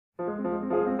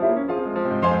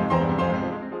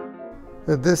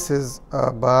This is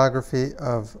a biography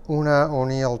of Oona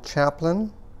O'Neill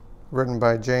Chaplin, written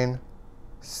by Jane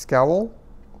Scovell.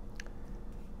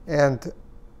 And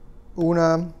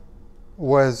Oona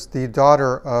was the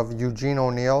daughter of Eugene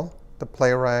O'Neill, the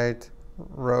playwright,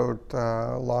 wrote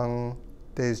Long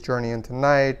Day's Journey into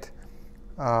Night,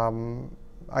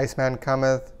 Iceman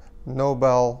Cometh,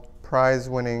 Nobel Prize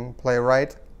winning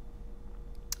playwright.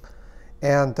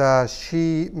 And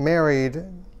she married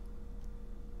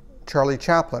Charlie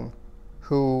Chaplin,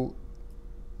 who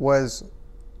was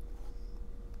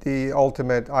the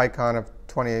ultimate icon of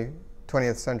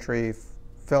 20th century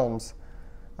films,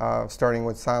 starting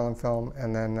with silent film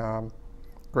and then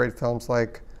great films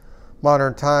like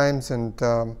Modern Times and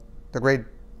The Great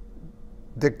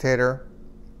Dictator.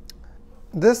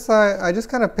 This I just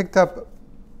kind of picked up.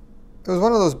 It was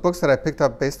one of those books that I picked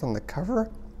up based on the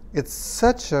cover. It's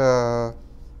such a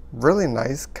really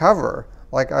nice cover.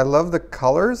 Like, I love the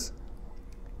colors,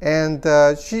 and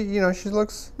she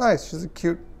looks nice. She's a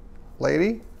cute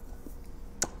lady.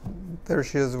 There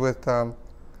she is with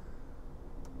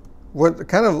what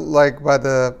kind of like by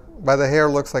the hair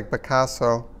looks like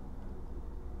Picasso,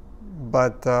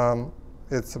 but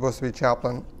it's supposed to be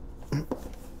Chaplin.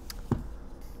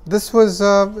 This was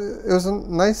it was a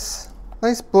nice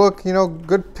book. You know,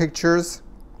 good pictures,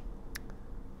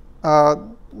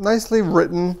 nicely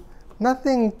written.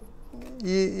 Nothing.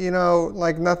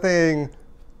 Like nothing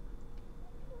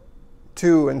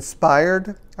too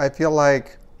inspired. I feel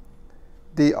like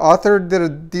the author did a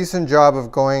decent job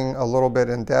of going a little bit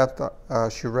in depth.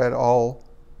 She read all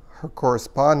her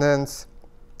correspondence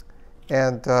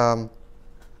and,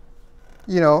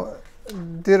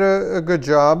 did a good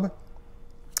job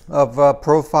of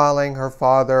profiling her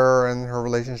father and her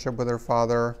relationship with her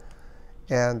father.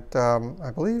 And I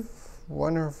believe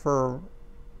one of her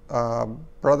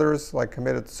brothers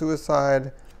committed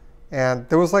suicide, and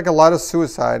there was like a lot of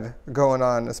suicide going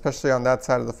on, especially on that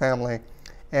side of the family.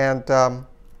 And to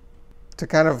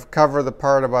kind of cover the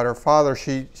part about her father,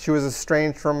 she was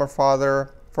estranged from her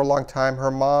father for a long time. Her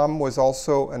mom was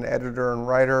also an editor and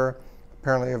writer,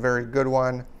 apparently a very good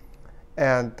one,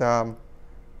 and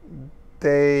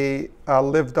they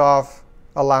lived off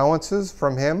allowances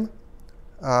from him,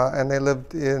 and they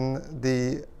lived in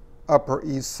the Upper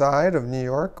East Side of New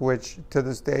York, which to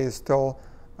this day is still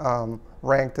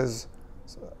ranked as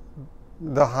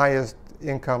the highest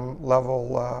income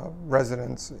level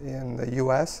residence in the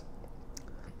U.S.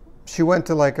 She went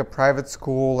to like a private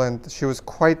school, and she was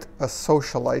quite a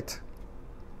socialite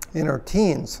in her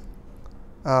teens.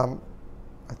 I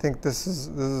think this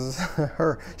is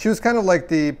her. She was kind of like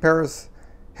the Paris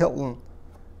Hilton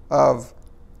of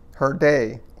her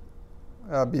day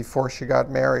before she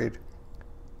got married.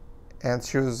 And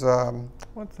she was,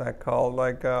 what's that called?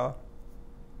 Like, I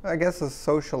guess a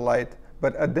socialite,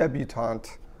 but a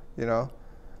debutante, you know.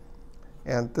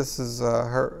 And this is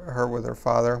her with her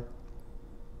father.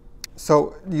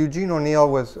 So Eugene O'Neill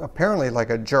was apparently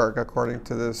like a jerk, according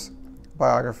to this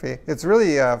biography. It's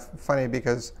really funny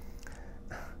because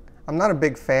I'm not a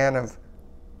big fan of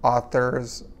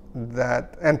authors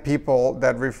and people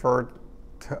that refer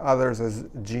to others as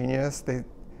genius. They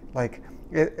like.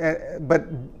 But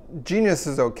genius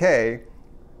is okay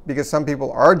because some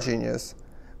people are genius,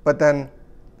 but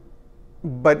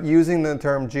using the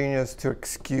term genius to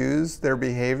excuse their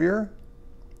behavior.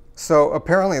 So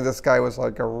apparently this guy was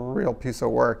like a real piece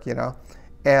of work, you know,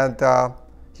 and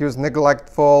he was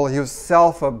neglectful. He was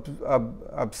self-obsessed,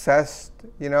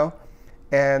 you know,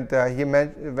 and he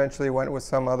eventually went with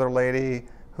some other lady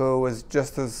who was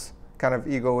just as kind of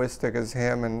egoistic as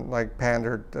him and like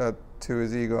pandered to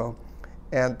his ego.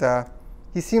 And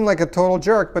he seemed like a total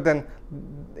jerk, but then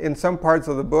in some parts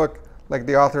of the book, like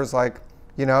the author's like,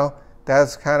 you know,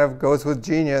 that's kind of goes with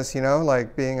genius, you know,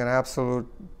 like being an absolute,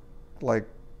 like,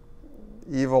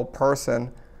 evil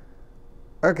person.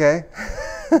 Okay,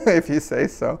 if you say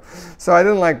so. So I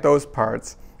didn't like those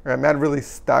parts, and that really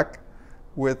stuck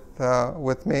with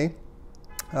me,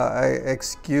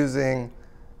 excusing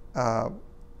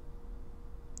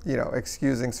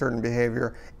certain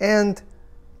behavior. And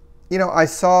you know, I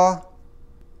saw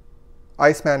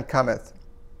Iceman Cometh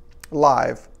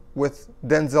live with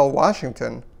Denzel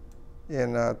Washington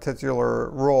in a titular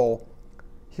role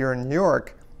here in New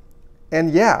York. And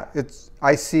yeah,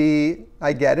 I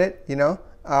get it, you know.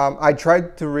 I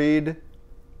tried to read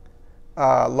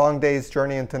Long Day's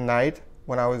Journey into Night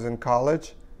when I was in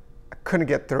college. I couldn't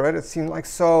get through it. It seemed like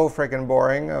so freaking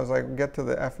boring. I was like, get to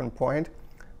the effing point.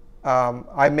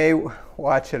 I may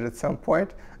watch it at some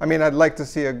point. I mean, I'd like to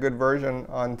see a good version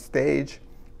on stage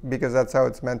because that's how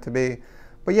it's meant to be.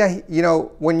 But yeah, you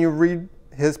know, when you read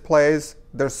his plays,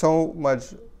 they're so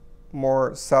much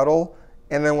more subtle.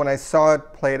 And then when I saw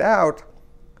it played out,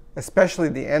 especially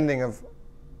the ending of,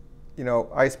 you know,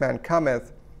 Iceman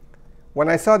Cometh, when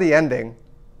I saw the ending,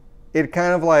 it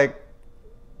kind of like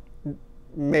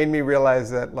made me realize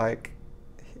that like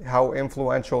how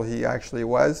influential he actually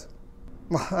was.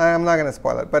 I'm not going to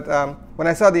spoil it, but when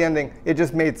I saw the ending, it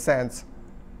just made sense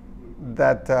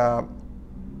that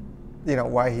you know,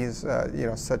 why he's you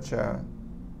know, such a,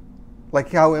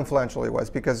 like how influential he was,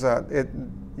 because it,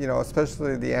 you know,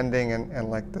 especially the ending and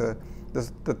like the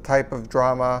type of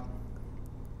drama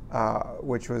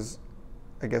which was,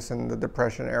 I guess, in the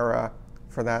Depression era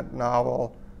for that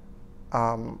novel,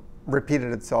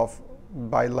 repeated itself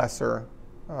by lesser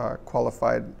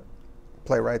qualified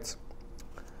playwrights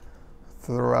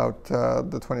throughout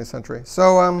the 20th century.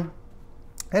 So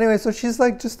anyway, so she's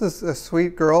like just a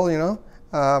sweet girl, you know.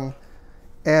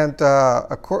 And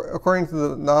according to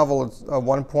the novel, at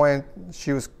one point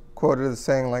she was quoted as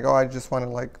saying like, "Oh, I just want to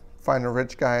like find a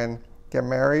rich guy and get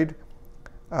married."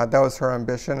 That was her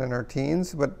ambition in her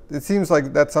teens. But it seems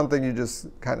like that's something you just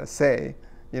kind of say,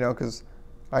 you know, because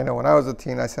I know when I was a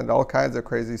teen, I said all kinds of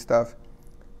crazy stuff.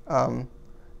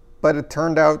 But it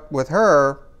turned out with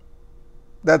her,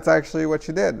 that's actually what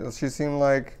she did. She seemed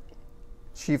like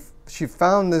she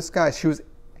found this guy. She was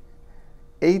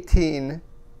 18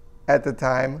 at the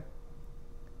time,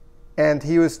 and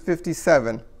he was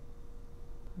 57.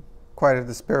 Quite a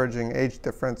disparaging age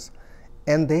difference.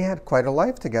 And they had quite a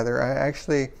life together.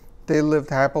 They lived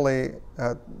happily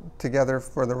together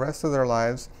for the rest of their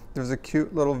lives. There's a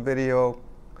cute little video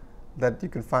that you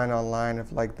can find online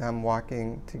of like them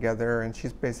walking together, and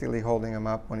she's basically holding him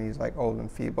up when he's like old and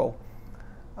feeble.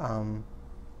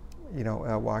 You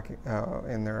know, walking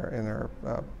in their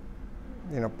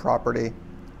you know, property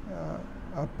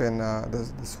up in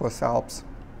the Swiss Alps.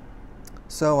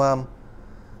 So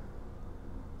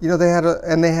you know, they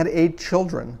had 8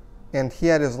 children, and he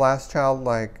had his last child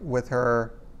like with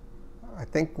her, I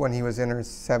think when he was in her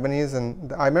 70s.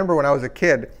 And I remember when I was a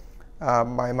kid,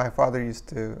 my father used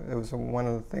to, it was one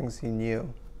of the things he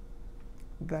knew,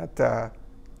 that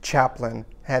Chaplin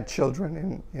had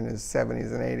children in his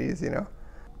 70s and 80s, you know.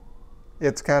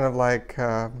 It's kind of like,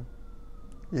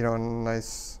 you know, a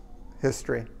nice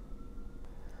history.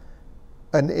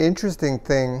 An interesting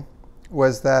thing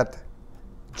was that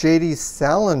J.D.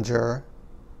 Salinger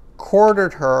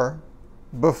courted her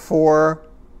before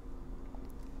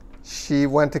she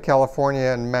went to California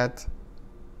and met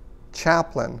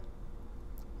Chaplin.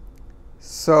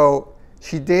 So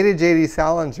she dated J.D.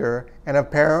 Salinger, and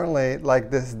apparently like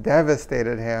this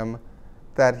devastated him,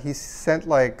 that he sent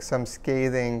like some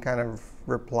scathing kind of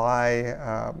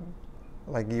reply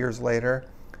like years later.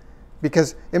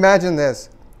 Because imagine this,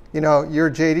 you know, you're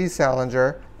J.D.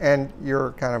 Salinger, and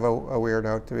you're kind of a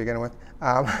weirdo to begin with.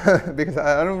 Because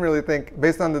I don't really think,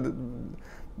 based on the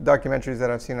documentaries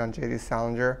that I've seen on J.D.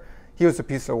 Salinger, he was a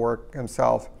piece of work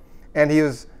himself. And he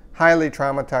was highly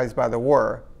traumatized by the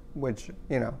war, which,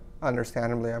 you know,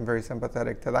 understandably, I'm very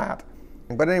sympathetic to that.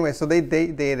 But anyway, so they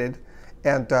dated,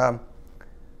 and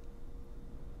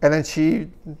then she,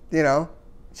 you know,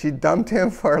 she dumped him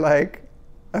for like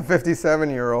a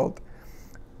 57-year-old.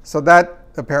 So that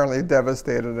apparently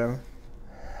devastated him,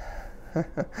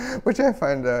 which I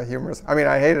find humorous. I mean,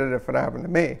 I hated it if it happened to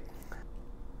me.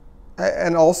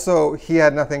 And also, he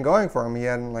had nothing going for him. He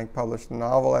hadn't like published a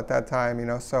novel at that time, you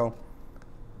know, so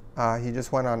he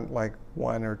just went on like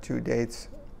 1 or 2 dates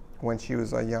when she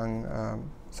was a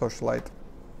young socialite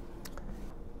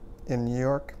in New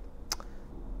York.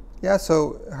 Yeah,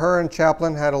 so her and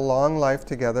Chaplin had a long life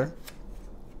together,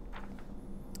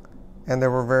 and they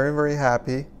were very, very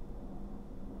happy.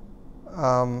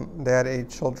 They had 8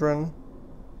 children,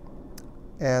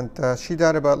 and she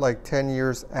died about like 10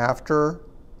 years after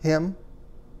him.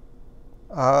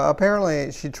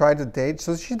 Apparently she tried to date,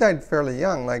 so she died fairly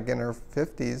young, like in her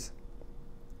 50s.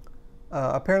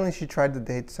 Apparently she tried to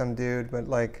date some dude, but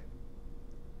like,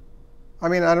 I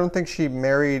mean, I don't think she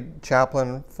married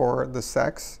Chaplin for the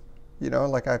sex, you know,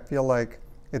 like I feel like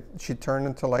she turned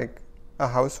into like a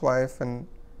housewife, and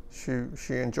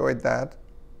she enjoyed that,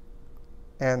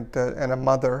 and a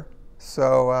mother.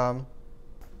 So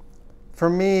for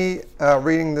me,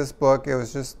 reading this book, it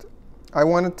was just, I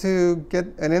wanted to get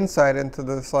an insight into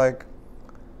this like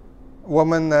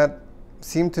woman that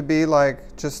seemed to be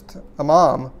like just a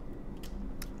mom.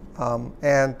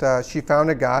 And she found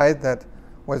a guy that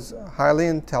was highly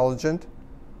intelligent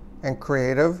and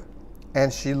creative,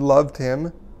 and she loved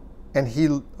him, and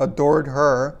he adored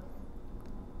her,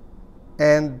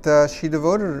 and she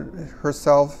devoted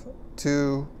herself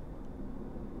to,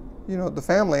 you know, the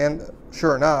family. And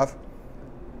sure enough,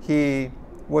 he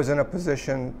was in a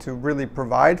position to really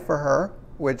provide for her,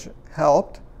 which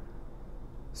helped.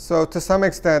 So to some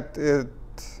extent, it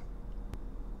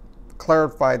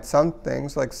clarified some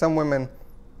things. Like some women,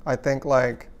 I think,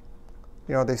 like,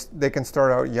 you know, they can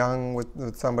start out young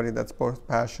with somebody that's both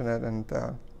passionate, and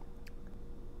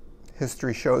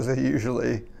history shows that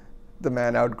usually the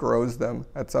man outgrows them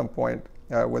at some point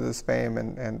with his fame,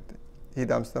 and he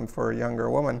dumps them for a younger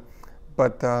woman.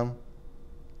 But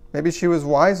maybe she was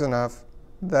wise enough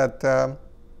that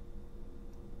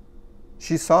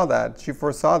she saw that, she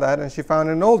foresaw that, and she found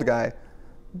an old guy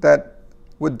that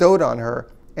would dote on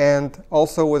her and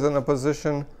also was in a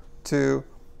position to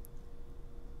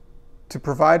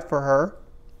provide for her.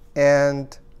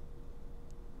 And,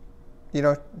 you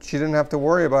know, she didn't have to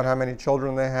worry about how many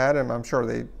children they had, and I'm sure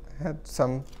they had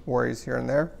some worries here and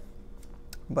there.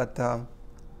 But,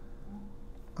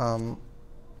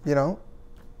 you know,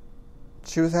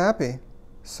 she was happy.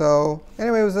 So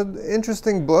anyway, it was an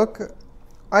interesting book.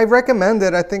 I recommend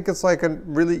it. I think it's like a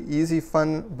really easy,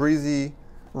 fun, breezy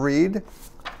read.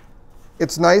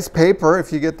 It's nice paper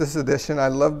if you get this edition. I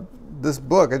love this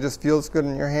book. It just feels good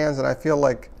in your hands, and I feel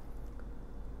like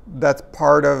that's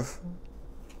part of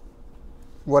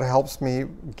what helps me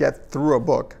get through a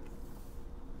book.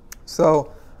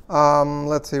 So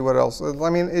let's see what else. I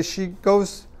mean, as she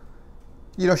goes,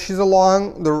 you know, she's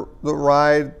along the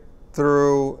ride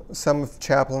through some of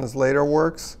Chaplin's later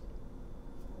works,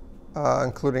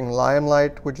 including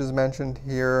Limelight, which is mentioned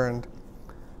here,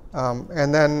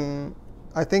 and then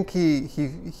I think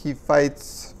he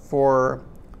fights for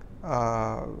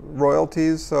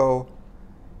royalties, so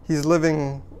he's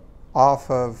living off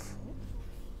of,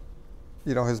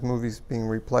 you know, his movies being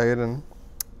replayed, and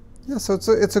yeah, so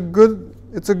it's a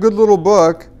good little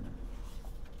book,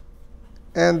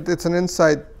 and it's an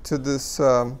insight to this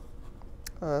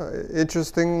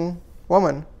interesting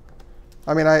woman.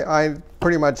 I mean, I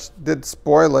pretty much did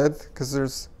spoil it because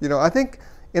there's, you know, I think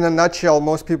in a nutshell,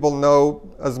 most people know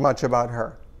as much about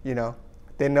her. You know,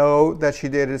 they know that she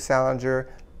dated Salinger.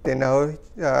 They know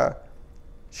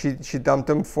she dumped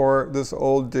him for this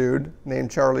old dude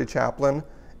named Charlie Chaplin,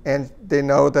 and they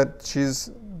know that she's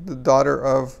the daughter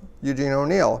of Eugene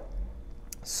O'Neill.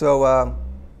 So,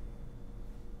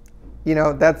 you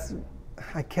know, that's,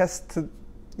 I guess,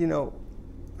 you know,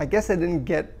 I guess I didn't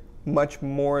get much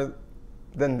more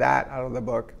than that out of the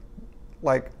book,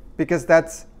 like, because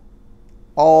that's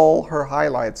all her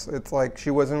highlights. It's like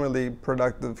she wasn't really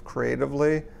productive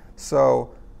creatively.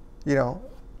 So, you know,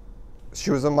 she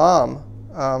was a mom.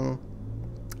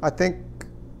 I think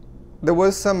there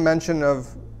was some mention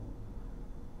of,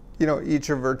 you know, each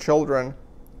of her children.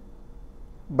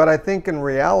 But I think in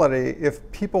reality,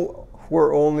 if people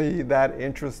were only that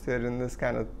interested in this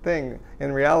kind of thing,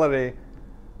 in reality,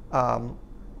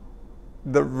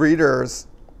 the readers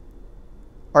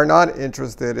are not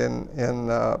interested in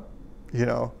you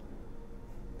know,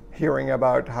 hearing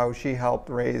about how she helped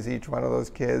raise each one of those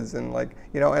kids, and, like,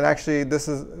 you know, and actually this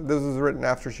was written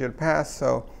after she had passed,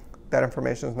 so that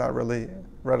information is not really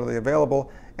readily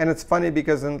available. And it's funny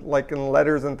because in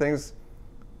letters and things,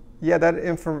 yeah, that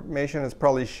information is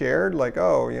probably shared, like,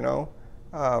 oh, you know,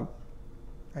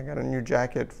 I got a new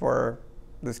jacket for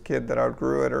this kid that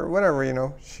outgrew it, or whatever, you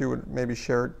know, she would maybe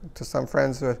share it to some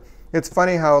friends. But it's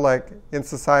funny how, like, in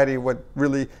society, what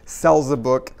really sells a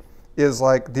book is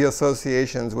like the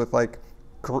associations with, like,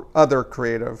 other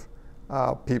creative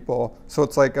people. So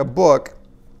it's like a book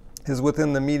is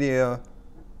within the media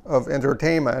of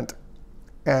entertainment,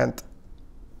 and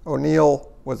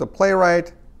O'Neill was a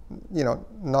playwright, you know,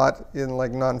 not in,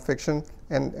 like, nonfiction,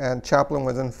 and Chaplin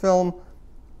was in film,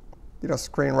 you know,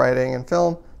 screenwriting and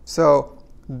film. So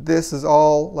this is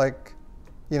all, like,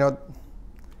 you know,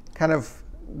 kind of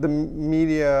the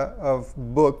media of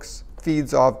books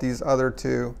feeds off these other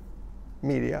two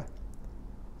media.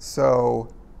 So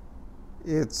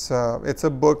it's a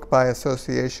book by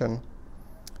association.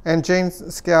 And Jane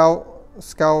Scovell,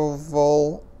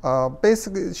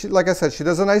 basically, she, like I said, she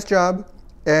does a nice job.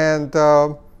 And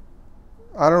I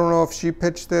don't know if she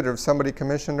pitched it or if somebody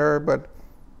commissioned her, but,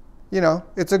 you know,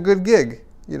 it's a good gig.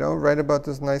 You know, write about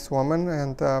this nice woman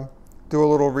and do a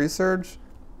little research.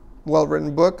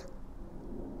 Well-written book.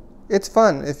 It's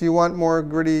fun. If you want more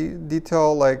gritty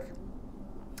detail, like,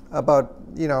 about,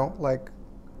 you know, like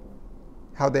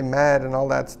how they met and all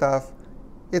that stuff,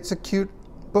 it's a cute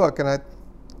book, and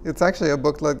it's actually a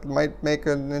book that might make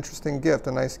an interesting gift,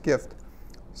 a nice gift.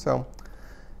 So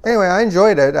anyway, I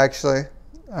enjoyed it, actually.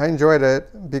 I enjoyed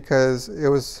it because it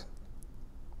was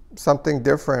something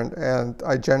different, and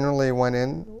I genuinely went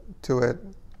into it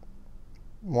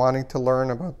wanting to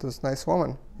learn about this nice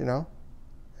woman, you know,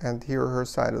 and hear her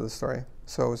side of the story.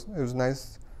 So it was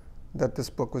nice that this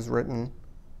book was written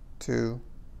to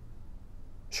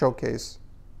showcase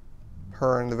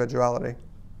her individuality.